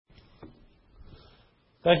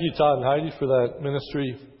Thank you, Todd and Heidi, for that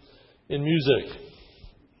ministry in music.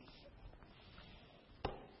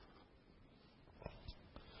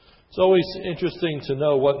 It's always interesting to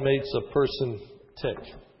know what makes a person tick,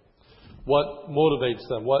 what motivates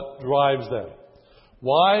them, what drives them.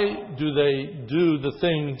 Why do they do the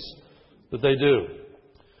things that they do?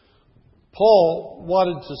 Paul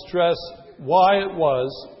wanted to stress why it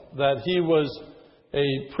was that he was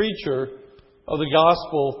a preacher of the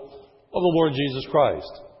gospel of the Lord Jesus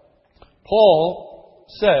Christ. Paul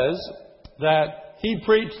says that he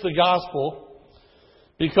preached the gospel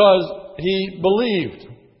because he believed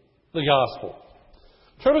the gospel.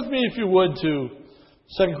 Turn with me, if you would, to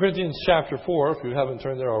 2 Corinthians chapter 4, if you haven't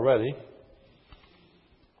turned there already.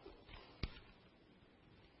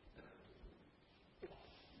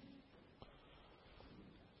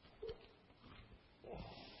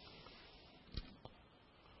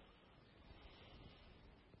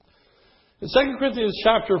 In 2 Corinthians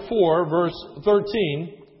chapter 4, verse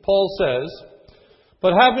 13, Paul says,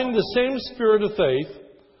 "But having the same spirit of faith,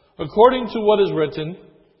 according to what is written,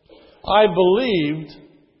 I believed,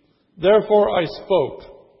 therefore I spoke.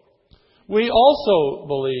 We also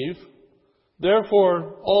believe,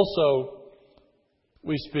 therefore also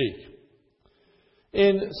we speak."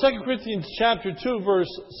 In 2 Corinthians chapter 2, verse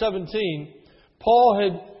 17, Paul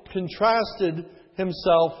had contrasted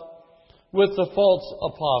himself with the false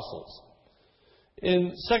apostles.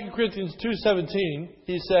 In 2 Corinthians 2:17,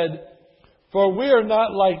 he said, "For we are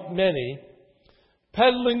not like many,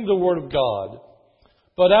 peddling the word of God,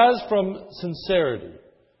 but as from sincerity,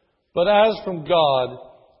 but as from God,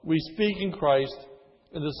 we speak in Christ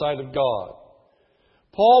in the sight of God."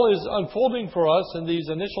 Paul is unfolding for us in these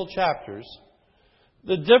initial chapters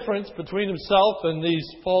the difference between himself and these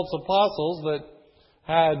false apostles that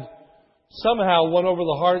had somehow won over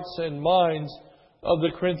the hearts and minds of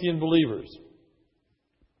the Corinthian believers.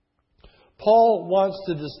 Paul wants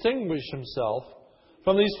to distinguish himself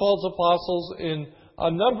from these false apostles in a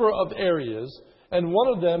number of areas, and one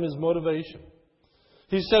of them is motivation.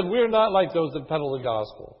 He said, we're not like those that peddle the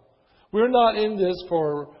gospel. We're not in this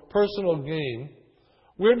for personal gain.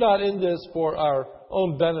 We're not in this for our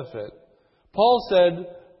own benefit. Paul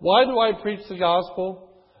said, why do I preach the gospel?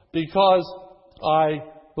 Because I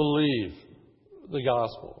believe the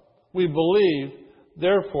gospel. We believe,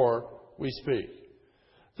 therefore we speak.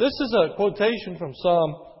 This is a quotation from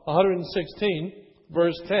Psalm 116,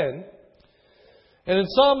 verse 10. And in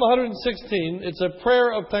Psalm 116, it's a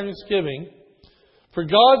prayer of thanksgiving for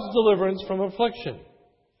God's deliverance from affliction.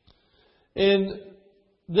 In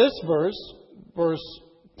this verse, verse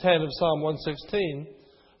 10 of Psalm 116,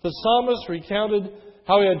 the psalmist recounted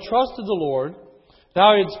how he had trusted the Lord,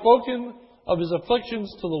 how he had spoken of his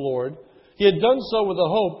afflictions to the Lord. He had done so with the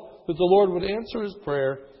hope that the Lord would answer his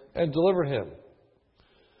prayer and deliver him.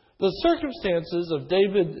 The circumstances of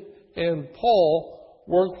David and Paul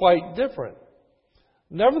were quite different.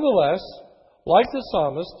 Nevertheless, like the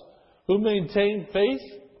psalmist, who maintained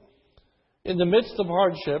faith in the midst of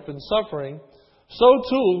hardship and suffering, so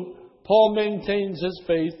too Paul maintains his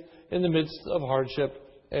faith in the midst of hardship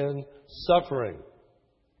and suffering.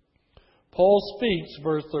 Paul speaks,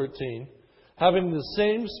 verse 13, having the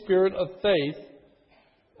same spirit of faith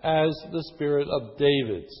as the spirit of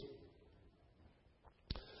David's.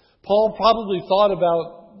 Paul probably thought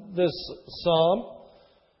about this psalm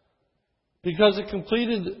because it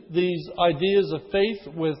completed these ideas of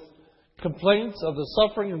faith with complaints of the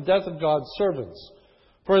suffering and death of God's servants.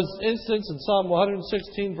 For instance, in Psalm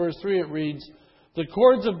 116, verse 3, it reads, "The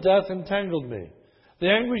cords of death entangled me.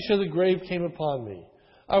 The anguish of the grave came upon me.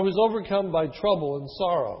 I was overcome by trouble and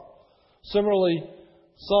sorrow." Similarly,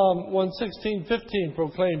 Psalm 116:15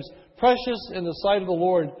 proclaims, "Precious in the sight of the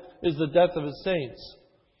Lord is the death of his saints."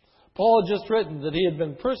 Paul had just written that he had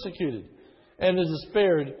been persecuted and is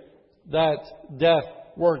despaired that death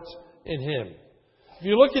worked in him. If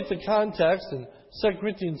you look at the context in 2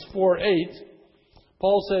 Corinthians 4:8,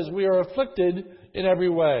 Paul says, "We are afflicted in every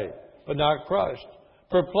way, but not crushed.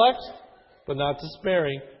 Perplexed, but not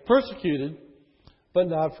despairing. Persecuted, but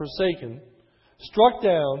not forsaken. Struck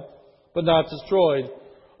down, but not destroyed.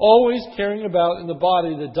 Always carrying about in the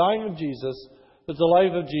body the dying of Jesus, that the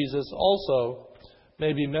life of Jesus also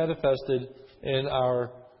may be manifested in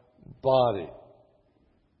our body."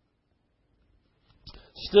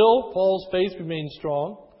 Still, Paul's faith remained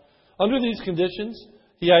strong. Under these conditions,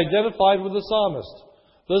 he identified with the psalmist.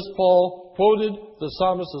 Thus, Paul quoted the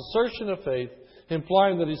psalmist's assertion of faith,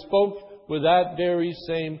 implying that he spoke with that very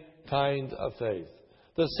same kind of faith,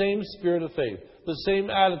 the same spirit of faith, the same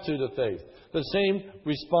attitude of faith, the same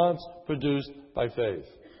response produced by faith.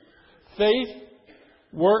 Faith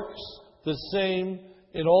works the same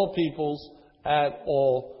in all peoples at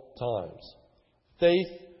all times. Faith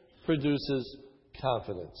produces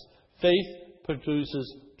confidence. Faith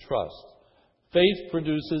produces trust. Faith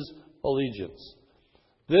produces allegiance.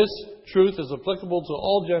 This truth is applicable to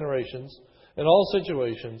all generations and all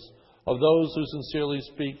situations of those who sincerely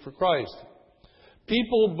speak for Christ.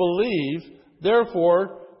 People believe,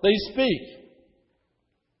 therefore they speak.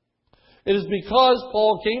 It is because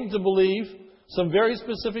Paul came to believe some very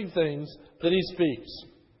specific things that he speaks.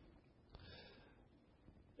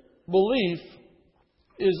 Belief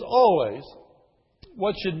is always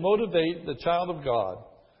what should motivate the child of God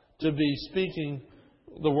to be speaking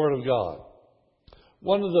the Word of God.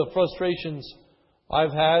 One of the frustrations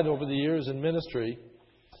I've had over the years in ministry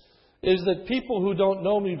is that people who don't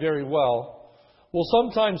know me very well will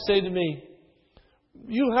sometimes say to me,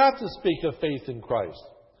 "You have to speak of faith in Christ.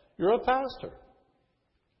 You're a pastor.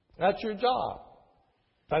 That's your job.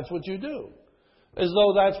 That's what you do." As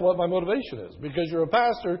though that's what my motivation is. Because you're a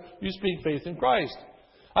pastor, you speak faith in Christ.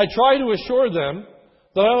 I try to assure them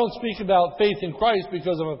that I don't speak about faith in Christ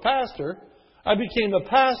because I'm a pastor. I became a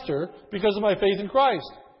pastor because of my faith in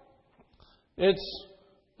Christ. It's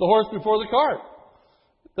the horse before the cart.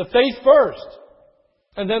 The faith first,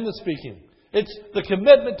 and then the speaking. It's the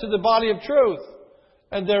commitment to the body of truth.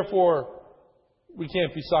 And therefore, we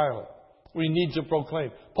can't be silent. We need to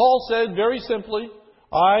proclaim. Paul said very simply,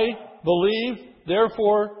 "I believe,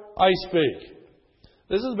 therefore I speak."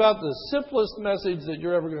 This is about the simplest message that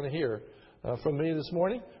you're ever going to hear from me this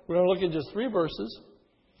morning. We're going to look at just 3 verses.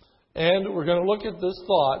 And we're going to look at this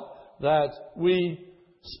thought that we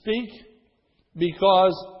speak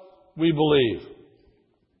because we believe.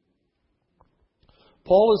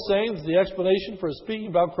 Paul is saying that the explanation for his speaking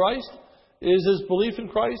about Christ is his belief in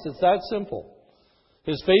Christ. It's that simple.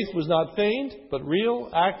 His faith was not feigned, but real,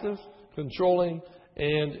 active, controlling,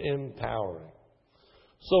 and empowering.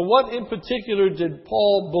 So what in particular did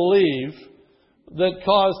Paul believe that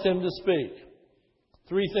caused him to speak?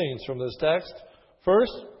 3 things from this text.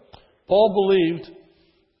 First, Paul believed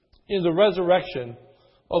in the resurrection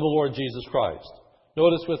of the Lord Jesus Christ.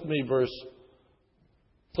 Notice with me verse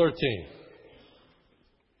 13.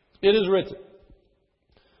 It is written,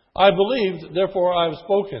 "I believed, therefore I have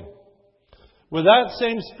spoken." With that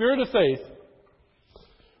same spirit of faith,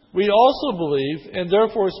 we also believe and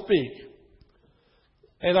therefore speak.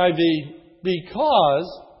 NIV,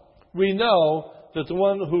 because we know that the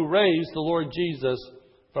one who raised the Lord Jesus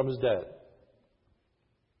from his dead.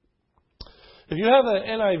 If you have an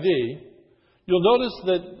NIV, you'll notice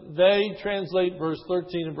that they translate verse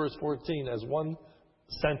 13 and verse 14 as one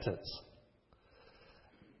sentence.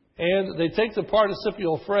 And they take the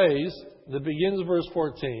participial phrase that begins verse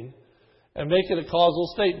 14 and make it a causal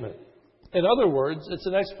statement. In other words, it's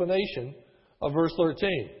an explanation of verse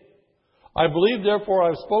 13. "I believe, therefore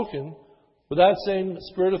I've spoken. With that same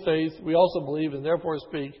spirit of faith, we also believe and therefore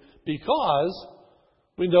speak, because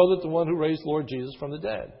we know that the one who raised the Lord Jesus from the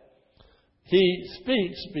dead." He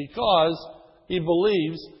speaks because he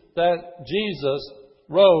believes that Jesus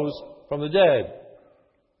rose from the dead.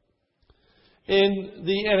 In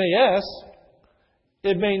the NAS,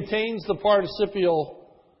 it maintains the participial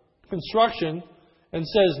construction and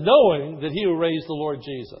says, "knowing that he who raised the Lord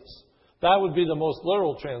Jesus." That would be the most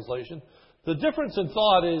literal translation. The difference in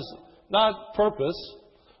thought is not purpose,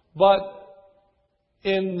 but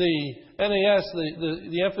in the NAS,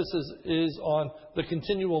 the emphasis is on the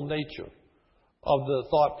continual nature of the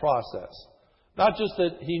thought process. Not just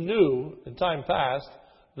that he knew in time past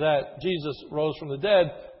that Jesus rose from the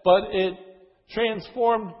dead, but it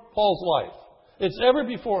transformed Paul's life. It's ever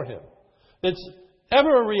before him. It's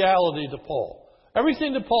ever a reality to Paul.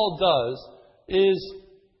 Everything that Paul does is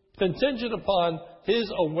contingent upon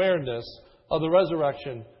his awareness of the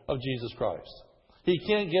resurrection of Jesus Christ. He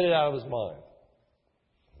can't get it out of his mind.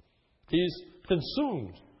 He's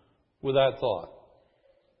consumed with that thought.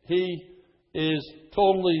 He is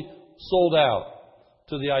totally sold out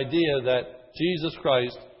to the idea that Jesus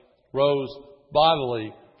Christ rose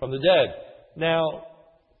bodily from the dead. Now,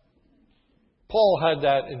 Paul had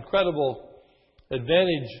that incredible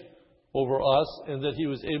advantage over us in that he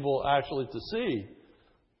was able actually to see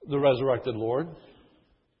the resurrected Lord.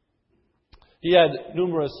 He had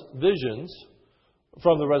numerous visions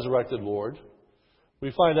from the resurrected Lord.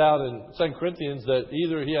 We find out in 2 Corinthians that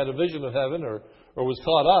either he had a vision of heaven or was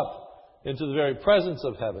caught up into the very presence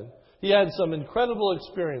of heaven. He had some incredible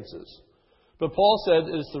experiences. But Paul said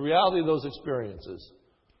it's the reality of those experiences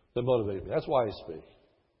that motivate me. That's why I speak.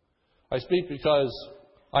 I speak because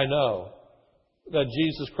I know that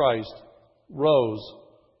Jesus Christ rose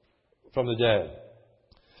from the dead.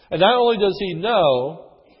 And not only does he know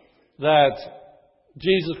that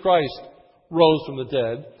Jesus Christ rose from the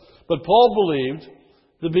dead. But Paul believed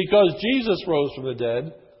that because Jesus rose from the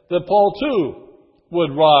dead, that Paul too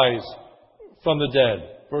would rise from the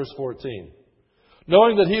dead. Verse 14.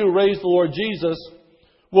 Knowing that he who raised the Lord Jesus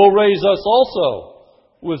will raise us also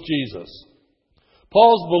with Jesus.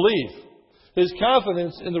 Paul's belief, his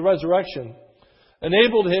confidence in the resurrection,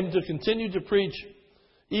 enabled him to continue to preach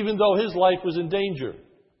even though his life was in danger.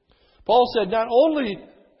 Paul said, not only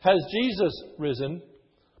has Jesus risen,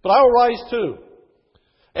 but I will rise too.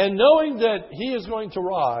 And knowing that he is going to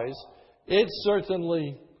rise, it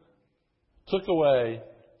certainly took away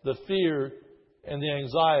the fear and the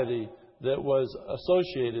anxiety that was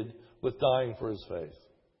associated with dying for his faith.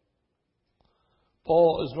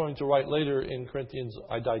 Paul is going to write later in Corinthians,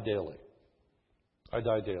 I die daily. I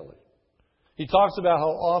die daily. He talks about how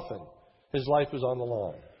often his life is on the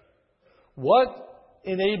line. What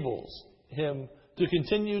enables him to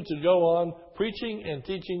continue to go on preaching and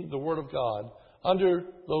teaching the Word of God under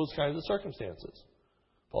those kinds of circumstances?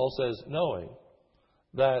 Paul says, knowing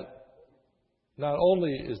that not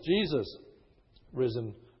only is Jesus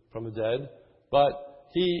risen from the dead, but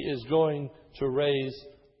he is going to raise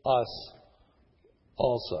us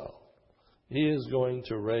also. He is going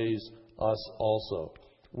to raise us also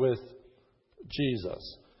with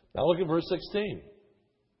Jesus. Now look at verse 16.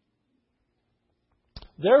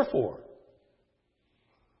 Therefore,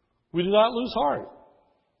 we do not lose heart.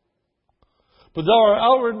 But though our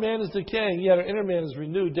outward man is decaying, yet our inner man is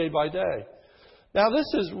renewed day by day. Now this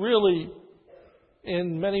is really,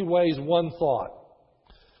 in many ways, one thought.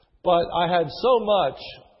 But I had so much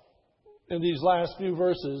in these last few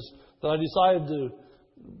verses that I decided to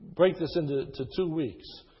break this into 2 weeks.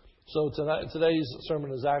 So today's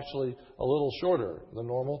sermon is actually a little shorter than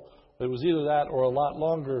normal. It was either that or a lot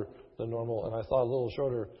longer than normal, and I thought a little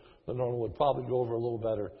shorter than normal would probably go over a little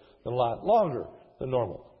better than a lot longer than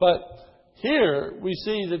normal. But here we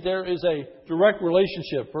see that there is a direct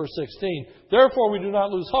relationship, verse 16. Therefore we do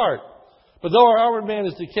not lose heart. But though our outward man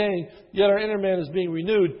is decaying, yet our inner man is being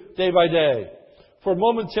renewed day by day. For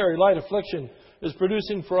momentary light affliction is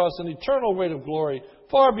producing for us an eternal weight of glory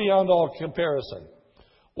far beyond all comparison.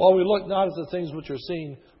 While we look not at the things which are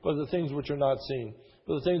seen, but at the things which are not seen.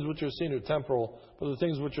 For the things which are seen are temporal, but the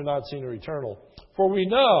things which are not seen are eternal. For we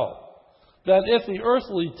know that if the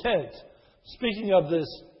earthly tent, speaking of this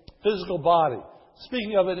physical body,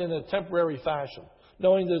 speaking of it in a temporary fashion,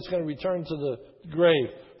 knowing that it's going to return to the grave.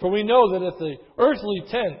 For we know that if the earthly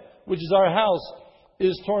tent, which is our house,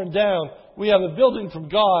 is torn down, we have a building from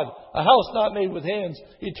God, a house not made with hands,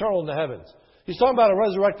 eternal in the heavens. He's talking about a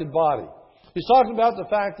resurrected body. He's talking about the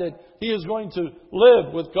fact that he is going to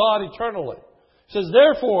live with God eternally. He says,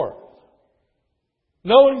 therefore,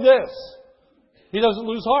 knowing this, he doesn't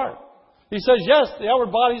lose heart. He says, yes, the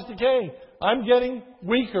outward body is decaying. I'm getting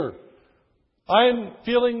weaker. I'm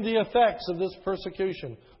feeling the effects of this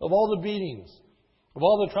persecution, of all the beatings, of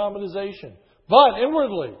all the traumatization. But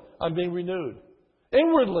inwardly, I'm being renewed.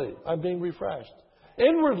 Inwardly, I'm being refreshed.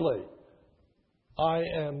 Inwardly, I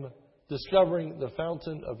am discovering the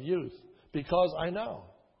fountain of youth because I know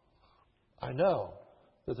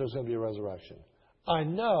that there's going to be a resurrection. I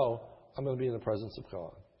know I'm going to be in the presence of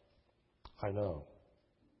God. I know.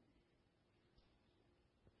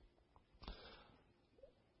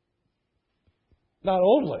 Not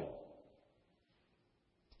only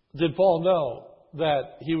did Paul know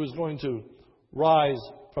that he was going to rise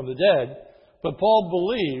from the dead, but Paul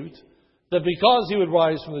believed that because he would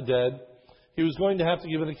rise from the dead, he was going to have to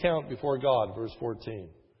give an account before God, verse 14.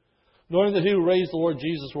 Knowing that he who raised the Lord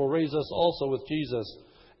Jesus will raise us also with Jesus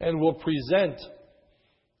and will present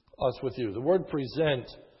us with you. The word present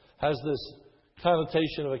has this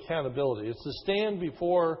connotation of accountability. It's to stand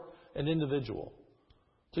before an individual,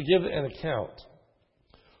 to give an account.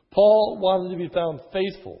 Paul wanted to be found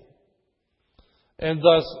faithful and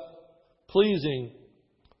thus pleasing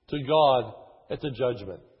to God at the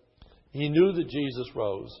judgment. He knew that Jesus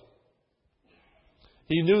rose.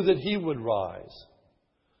 He knew that he would rise.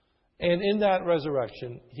 And in that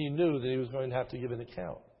resurrection, he knew that he was going to have to give an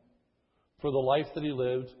account for the life that he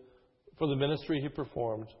lived, for the ministry he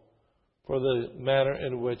performed, for the manner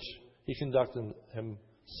in which he conducted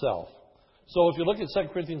himself. So if you look at 2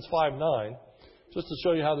 Corinthians 5:9, just to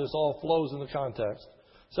show you how this all flows in the context,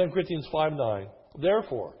 2 Corinthians 5:9,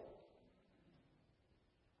 therefore,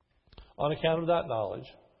 on account of that knowledge,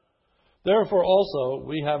 therefore also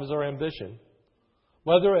we have as our ambition,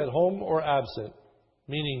 whether at home or absent,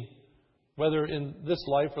 meaning whether in this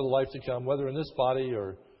life or the life to come, whether in this body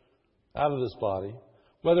or out of this body,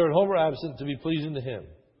 whether at home or absent, to be pleasing to him.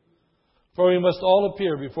 For we must all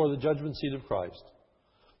appear before the judgment seat of Christ,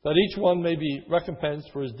 that each one may be recompensed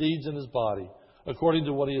for his deeds in his body, according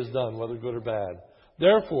to what he has done, whether good or bad.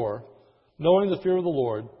 Therefore, knowing the fear of the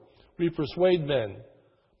Lord, we persuade men,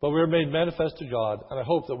 but we are made manifest to God, and I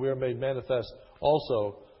hope that we are made manifest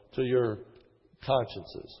also to your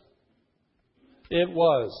consciences. It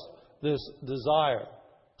was this desire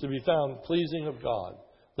to be found pleasing of God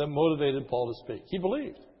that motivated Paul to speak. He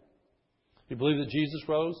believed. He believed that Jesus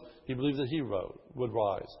rose. He believed that he would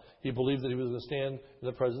rise. He believed that he was going to stand in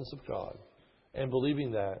the presence of God. And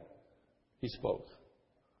believing that, he spoke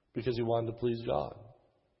because he wanted to please God.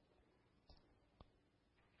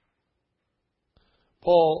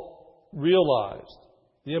 Paul realized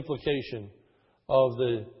the implication of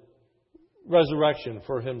the resurrection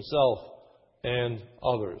for himself and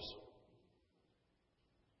others.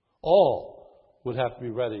 All would have to be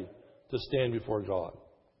ready to stand before God.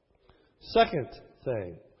 Second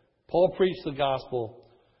thing, Paul preached the gospel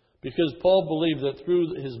because Paul believed that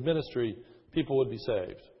through his ministry, people would be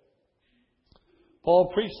saved.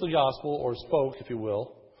 Paul preached the gospel, or spoke, if you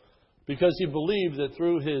will, because he believed that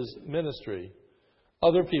through his ministry,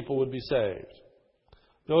 other people would be saved.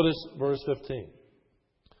 Notice verse 15.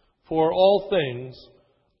 For all things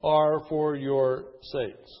are for your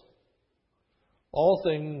sakes. All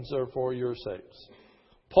things are for your sakes.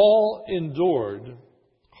 Paul endured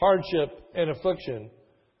hardship and affliction,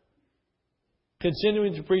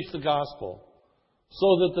 continuing to preach the gospel so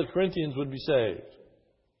that the Corinthians would be saved.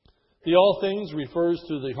 The all things refers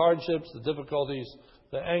to the hardships, the difficulties,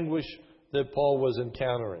 the anguish that Paul was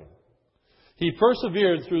encountering. He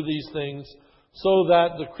persevered through these things so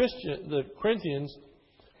that the Corinthians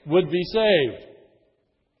would be saved.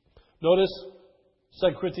 Notice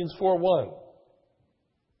 2 Corinthians 4:1.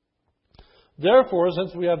 Therefore,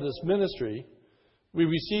 since we have this ministry, we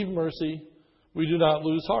receive mercy, we do not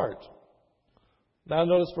lose heart. Now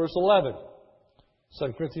notice verse 11.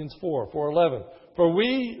 2 Corinthians 4:11. For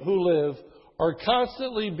we who live are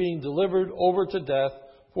constantly being delivered over to death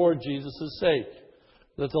for Jesus' sake,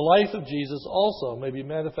 that the life of Jesus also may be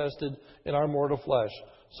manifested in our mortal flesh.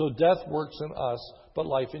 So death works in us, but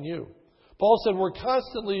life in you. Paul said we're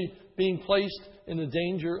constantly being placed in the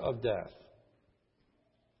danger of death.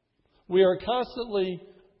 We are constantly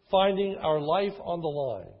finding our life on the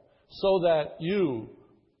line so that you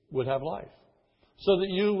would have life, so that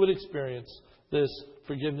you would experience this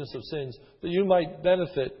forgiveness of sins, that you might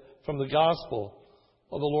benefit from the gospel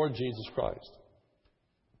of the Lord Jesus Christ.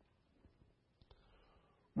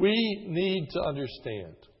 We need to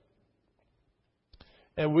understand,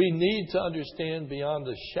 and we need to understand beyond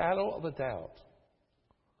the shadow of a doubt,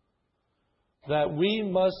 that we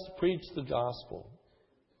must preach the gospel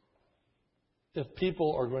if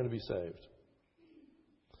people are going to be saved.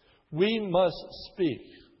 We must speak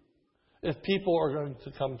if people are going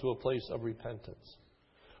to come to a place of repentance.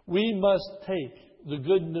 We must take the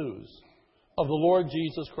good news of the Lord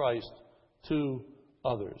Jesus Christ to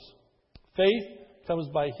others. Faith comes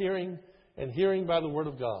by hearing, and hearing by the Word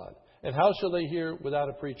of God. And how shall they hear without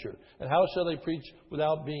a preacher? And how shall they preach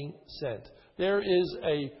without being sent? There is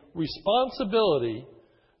a responsibility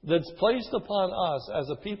that's placed upon us as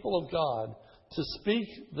a people of God to speak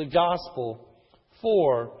the gospel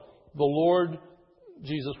for the Lord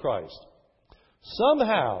Jesus Christ.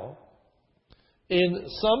 Somehow, in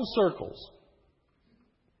some circles,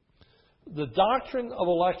 the doctrine of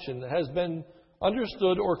election has been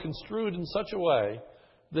understood or construed in such a way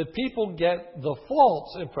that people get the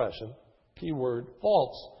false impression, keyword,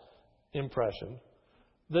 false impression,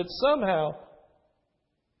 that somehow,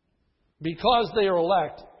 because they are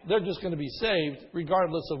elect, they're just going to be saved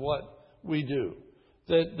regardless of what we do.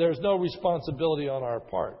 That there's no responsibility on our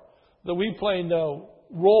part. That we play no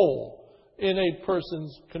role in a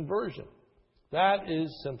person's conversion. That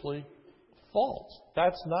is simply false.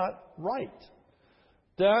 That's not right.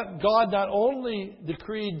 That God not only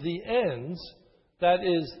decreed the ends, that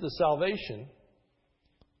is the salvation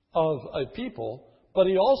of a people, but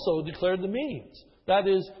He also declared the means. That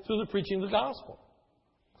is through the preaching of the gospel.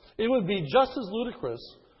 It would be just as ludicrous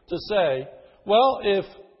to say, well, if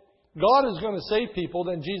God is going to save people,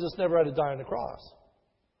 then Jesus never had to die on the cross.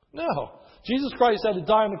 No. Jesus Christ had to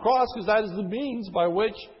die on the cross because that is the means by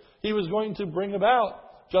which He was going to bring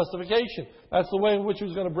about justification. That's the way in which He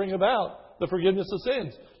was going to bring about the forgiveness of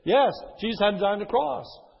sins. Yes, Jesus had to die on the cross.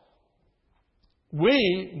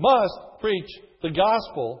 We must preach the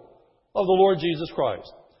gospel of the Lord Jesus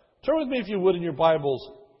Christ. Turn with me, if you would, in your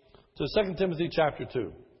Bibles to 2 Timothy chapter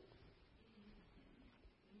 2.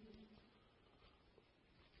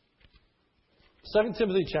 2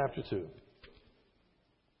 Timothy chapter 2.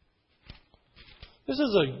 This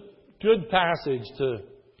is a good passage to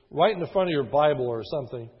right in the front of your Bible or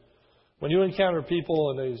something. When you encounter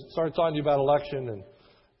people and they start talking to you about election,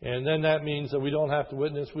 and then that means that we don't have to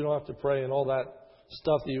witness, we don't have to pray, and all that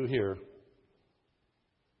stuff that you hear.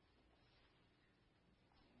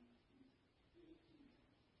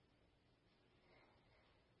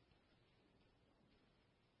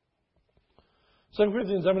 Second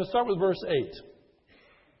Corinthians, I'm going to start with verse 8.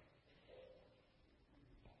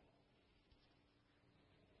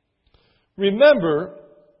 Remember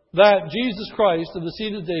that Jesus Christ of the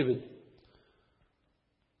seed of David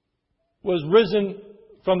was risen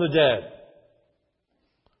from the dead.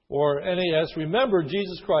 Or NAS, remember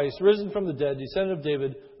Jesus Christ, risen from the dead, descendant of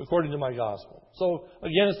David, according to my gospel. So,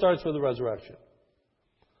 again, it starts with the resurrection.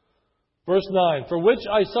 Verse 9, for which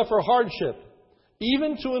I suffer hardship,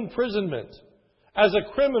 even to imprisonment, as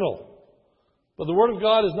a criminal. But the word of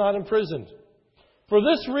God is not imprisoned. For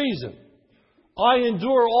this reason, I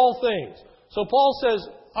endure all things. So Paul says,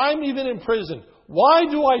 I'm even in prison. Why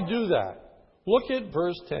do I do that? Look at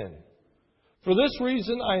verse 10. For this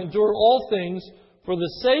reason, I endure all things for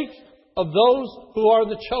the sake of those who are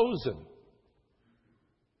the chosen,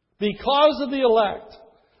 because of the elect,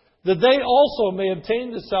 that they also may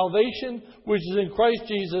obtain the salvation which is in Christ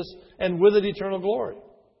Jesus, and with it eternal glory.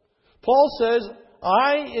 Paul says,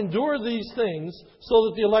 I endure these things so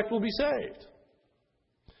that the elect will be saved.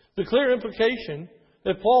 The clear implication,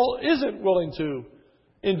 if Paul isn't willing to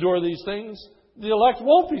endure these things, the elect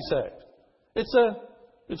won't be saved.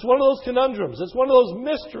 It's one of those conundrums. It's one of those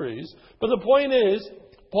mysteries. But the point is,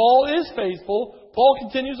 Paul is faithful. Paul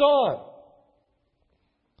continues on.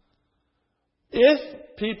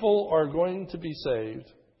 If people are going to be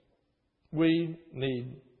saved, we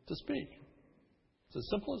need to speak. It's as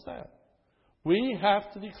simple as that. We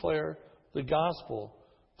have to declare the gospel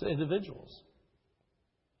to individuals.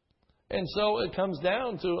 And so it comes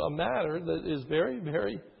down to a matter that is very,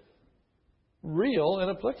 very real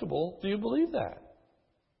and applicable. Do you believe that?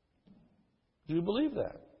 Do you believe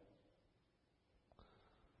that?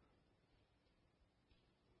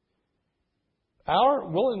 Our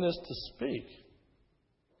willingness to speak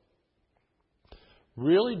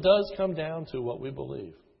really does come down to what we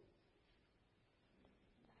believe.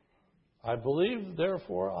 I believe,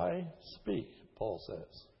 therefore I speak, Paul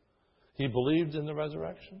says. He believed in the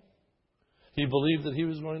resurrection. He believed that he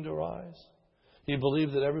was going to rise. He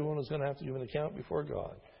believed that everyone was going to have to give an account before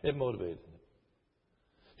God. It motivated him.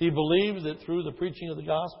 He believed that through the preaching of the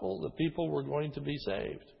gospel, the people were going to be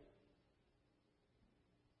saved.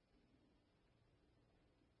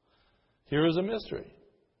 Here is a mystery.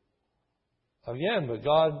 Again, but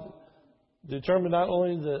God determined not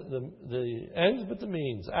only the ends, but the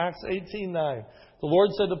means. Acts 18:9. The Lord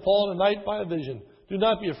said to Paul in the night by a vision, do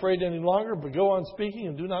not be afraid any longer, but go on speaking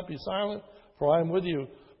and do not be silent, for I am with you,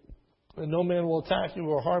 and no man will attack you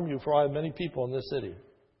or harm you, for I have many people in this city.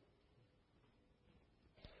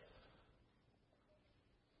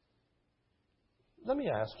 Let me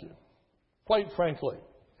ask you, quite frankly,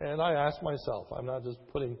 and I ask myself, I'm not just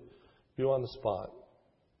putting you on the spot,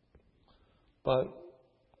 but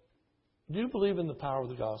do you believe in the power of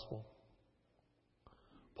the gospel?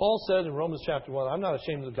 Paul said in Romans chapter 1, I'm not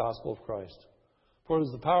ashamed of the gospel of Christ, for it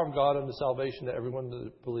is the power of God unto salvation to everyone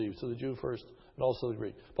that believes, to the Jew first and also the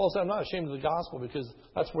Greek. Paul said, I'm not ashamed of the gospel because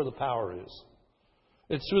that's where the power is.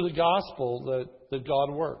 It's through the gospel that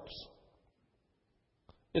God works.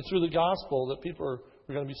 It's through the gospel that people are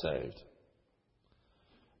going to be saved.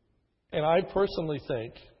 And I personally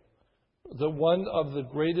think that one of the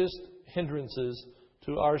greatest hindrances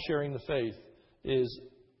to our sharing the faith is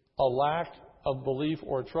a lack of belief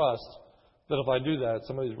or trust that if I do that,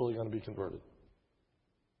 somebody's really going to be converted.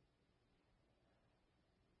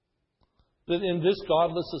 That in this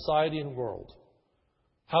godless society and world,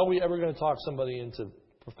 how are we ever going to talk somebody into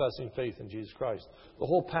professing faith in Jesus Christ? The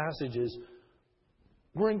whole passage is,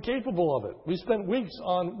 we're incapable of it. We spent weeks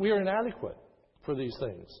on, we are inadequate for these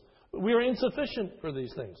things. We are insufficient for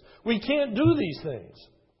these things. We can't do these things.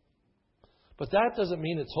 But that doesn't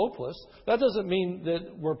mean it's hopeless. That doesn't mean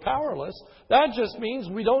that we're powerless. That just means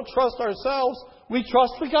we don't trust ourselves. We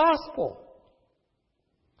trust the gospel.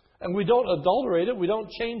 And we don't adulterate it. We don't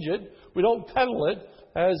change it. We don't peddle it,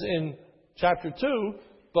 as in chapter 2.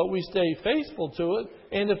 But we stay faithful to it.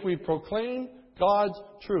 And if we proclaim God's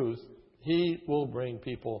truth, He will bring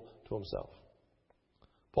people to Himself.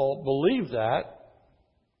 Paul believed that,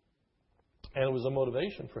 and it was a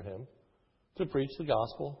motivation for him to preach the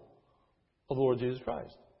gospel of the Lord Jesus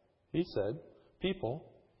Christ. He said, people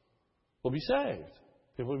will be saved.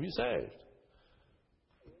 People will be saved.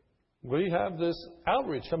 We have this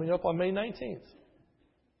outreach coming up on May 19th.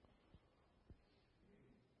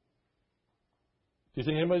 Do you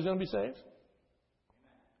think anybody's going to be saved?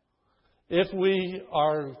 If we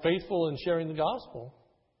are faithful in sharing the gospel.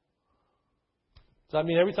 Does that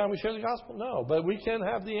mean every time we share the gospel? No, but we can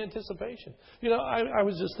have the anticipation. I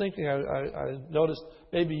was just thinking, I noticed,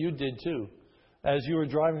 maybe you did too, as you were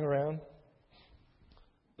driving around,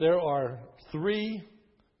 there are 3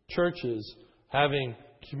 churches having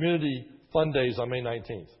community fun days on May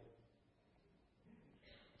 19th.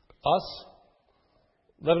 Us,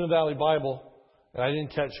 Lebanon Valley Bible, and I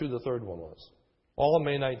didn't catch who the third one was. All on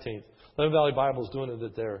May 19th. Lebanon Valley Bible is doing it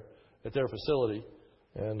at their facility.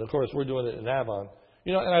 And, of course, we're doing it in Avon.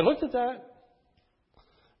 And I looked at that,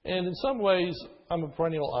 and in some ways, I'm a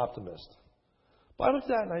perennial optimist. But I looked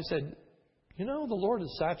at that and I said, the Lord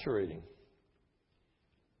is saturating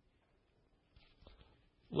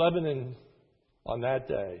Lebanon on that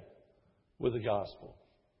day with the gospel.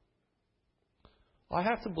 I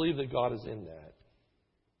have to believe that God is in that.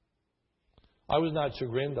 I was not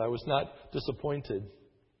chagrined. I was not disappointed.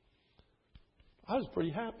 I was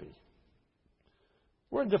pretty happy.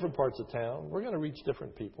 We're in different parts of town. We're going to reach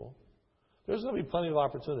different people. There's going to be plenty of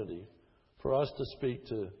opportunity for us to speak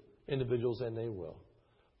to individuals, and they will.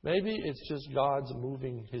 Maybe it's just God's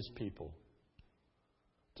moving His people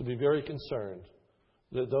to be very concerned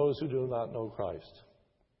that those who do not know Christ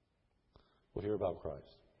will hear about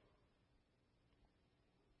Christ.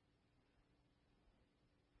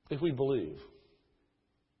 If we believe,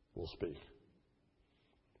 we'll speak.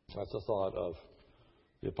 That's the thought of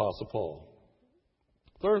the Apostle Paul.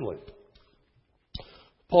 Thirdly,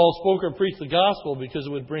 Paul spoke or preached the gospel because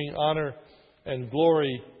it would bring honor and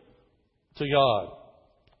glory to God.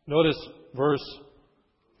 Notice verse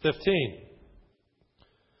 15.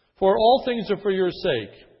 For all things are for your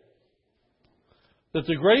sake, that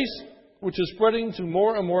the grace which is spreading to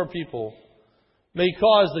more and more people may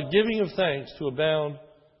cause the giving of thanks to abound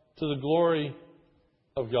to the glory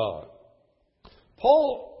of God.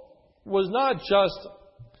 Paul was not just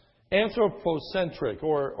anthropocentric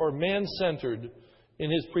or man-centered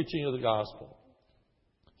in his preaching of the gospel.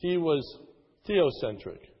 He was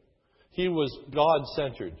theocentric. He was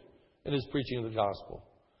God-centered in his preaching of the gospel.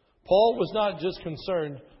 Paul was not just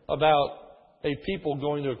concerned about a people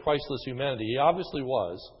going to a Christless humanity. He obviously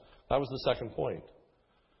was. That was the second point.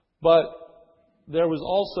 But there was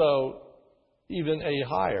also even a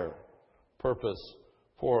higher purpose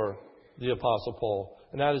for the Apostle Paul,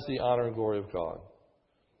 and that is the honor and glory of God.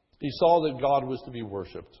 He saw that God was to be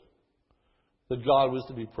worshipped, that God was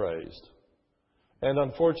to be praised. And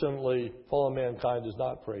unfortunately, fallen mankind does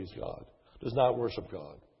not praise God, does not worship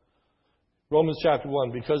God. Romans chapter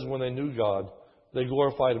 1, because when they knew God, they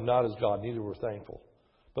glorified Him not as God, neither were thankful,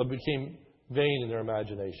 but became vain in their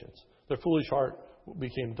imaginations. Their foolish heart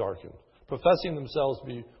became darkened. Professing themselves to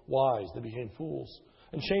be wise, they became fools,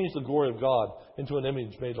 and changed the glory of God into an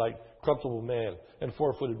image made like corruptible man and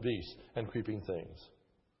four-footed beasts and creeping things.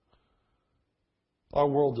 Our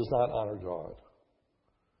world does not honor God.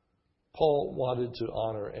 Paul wanted to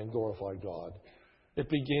honor and glorify God. It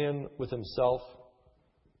began with himself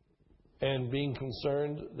and being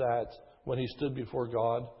concerned that when he stood before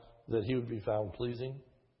God, that he would be found pleasing,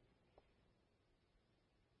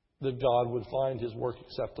 that God would find his work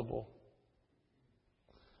acceptable.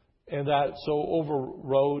 And that so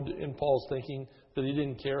overrode in Paul's thinking that he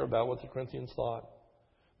didn't care about what the Corinthians thought.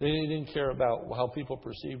 That he didn't care about how people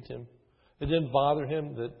perceived him. It didn't bother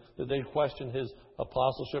him that they questioned his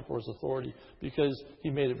apostleship or his authority, because he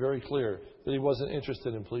made it very clear that he wasn't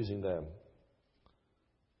interested in pleasing them.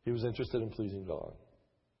 He was interested in pleasing God.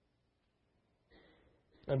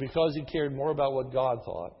 And because he cared more about what God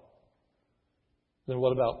thought than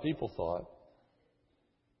what about people thought,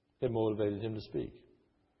 it motivated him to speak.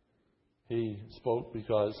 He spoke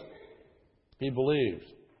because he believed.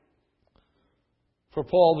 For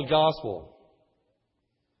Paul, the gospel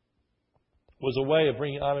was a way of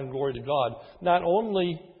bringing honor and glory to God, not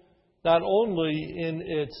only in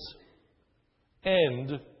its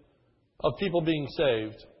end of people being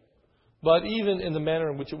saved, but even in the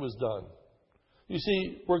manner in which it was done. You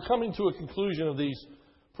see, we're coming to a conclusion of these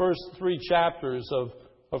first 3 chapters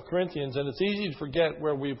of Corinthians, and it's easy to forget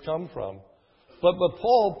where we've come from. But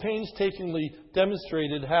Paul painstakingly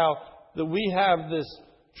demonstrated how that we have this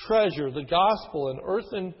treasure, the gospel, in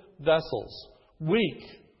earthen vessels, weak,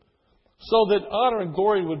 so that honor and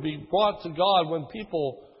glory would be brought to God when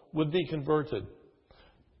people would be converted.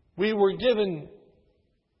 We were given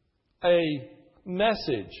a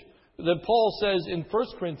message that Paul says in 1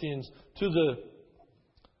 Corinthians to the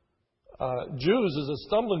Jews is a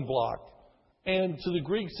stumbling block, and to the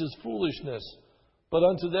Greeks is foolishness. But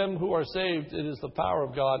unto them who are saved, it is the power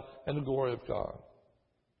of God and the glory of God.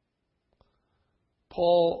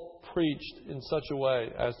 Paul preached in such a way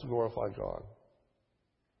as to glorify God.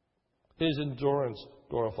 His endurance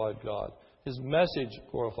glorified God. His message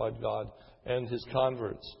glorified God. And his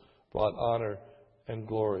converts brought honor and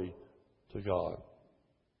glory to God.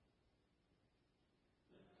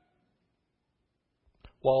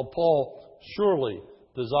 While Paul surely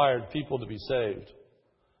desired people to be saved,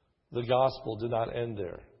 the gospel did not end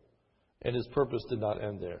there. And his purpose did not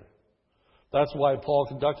end there. That's why Paul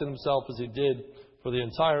conducted himself as he did for the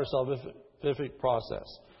entire salvific process.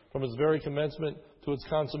 From its very commencement to its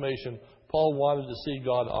consummation, Paul wanted to see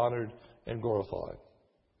God honored and glorified.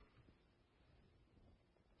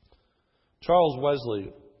 Charles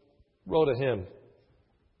Wesley wrote a hymn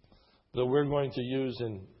that we're going to use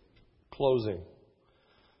in closing.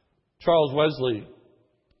 Charles Wesley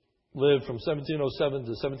lived from 1707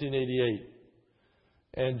 to 1788.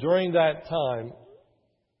 And during that time,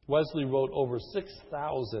 Wesley wrote over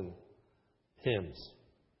 6,000 hymns,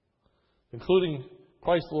 including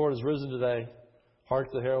Christ the Lord is Risen Today,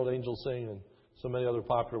 Hark the Herald Angels Sing, and so many other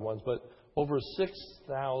popular ones. But over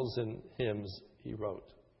 6,000 hymns he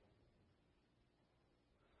wrote.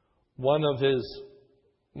 One of his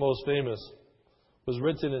most famous was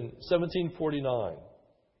written in 1749.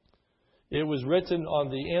 It was written on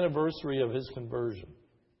the anniversary of his conversion.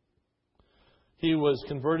 He was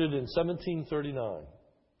converted in 1739,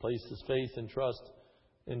 placed his faith and trust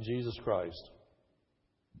in Jesus Christ.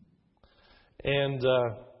 And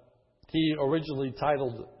he originally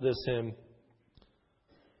titled this hymn,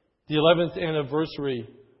 The 11th Anniversary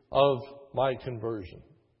of My Conversion.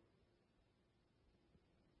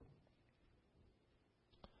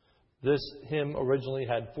 This hymn originally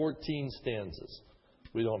had 14 stanzas.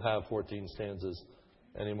 We don't have 14 stanzas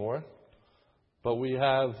anymore. But we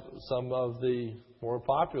have some of the more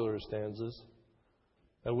popular stanzas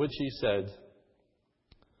in which he said,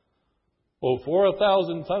 "Oh, for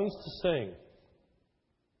 1,000 tongues to sing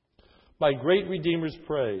my great Redeemer's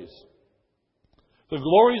praise, the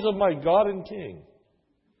glories of my God and King,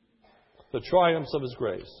 the triumphs of His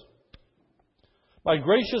grace. My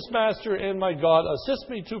gracious Master and my God, assist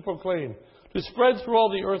me to proclaim, to spread through all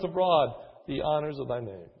the earth abroad the honors of Thy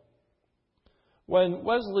name." When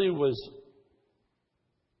Wesley was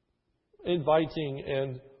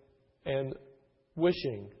inviting and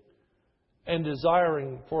wishing and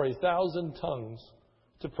desiring for 1,000 tongues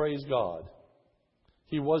to praise God,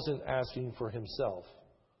 he wasn't asking for himself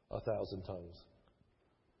 1,000 tongues.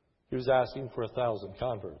 He was asking for 1,000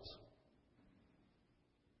 converts.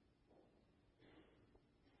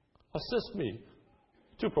 Assist me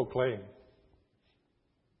to proclaim.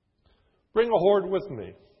 Bring a horde with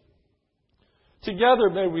me. Together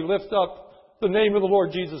may we lift up the name of the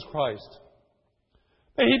Lord Jesus Christ.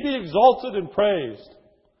 May He be exalted and praised.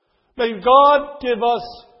 May God give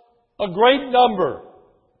us a great number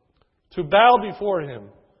to bow before Him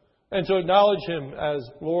and to acknowledge Him as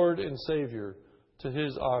Lord and Savior to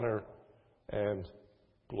His honor and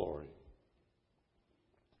glory.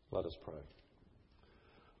 Let us pray.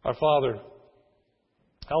 Our Father,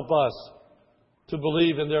 help us to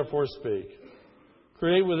believe and therefore speak.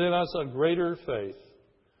 Create within us a greater faith.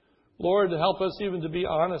 Lord, help us even to be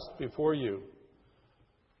honest before You.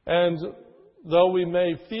 And though we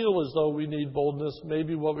may feel as though we need boldness,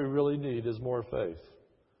 maybe what we really need is more faith.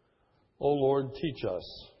 Oh Lord, teach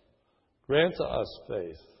us. Grant to us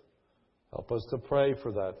faith. Help us to pray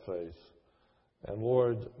for that faith. And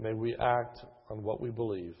Lord, may we act on what we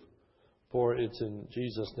believe. For it's in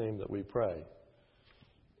Jesus' name that we pray.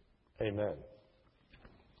 Amen.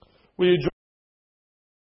 Will you join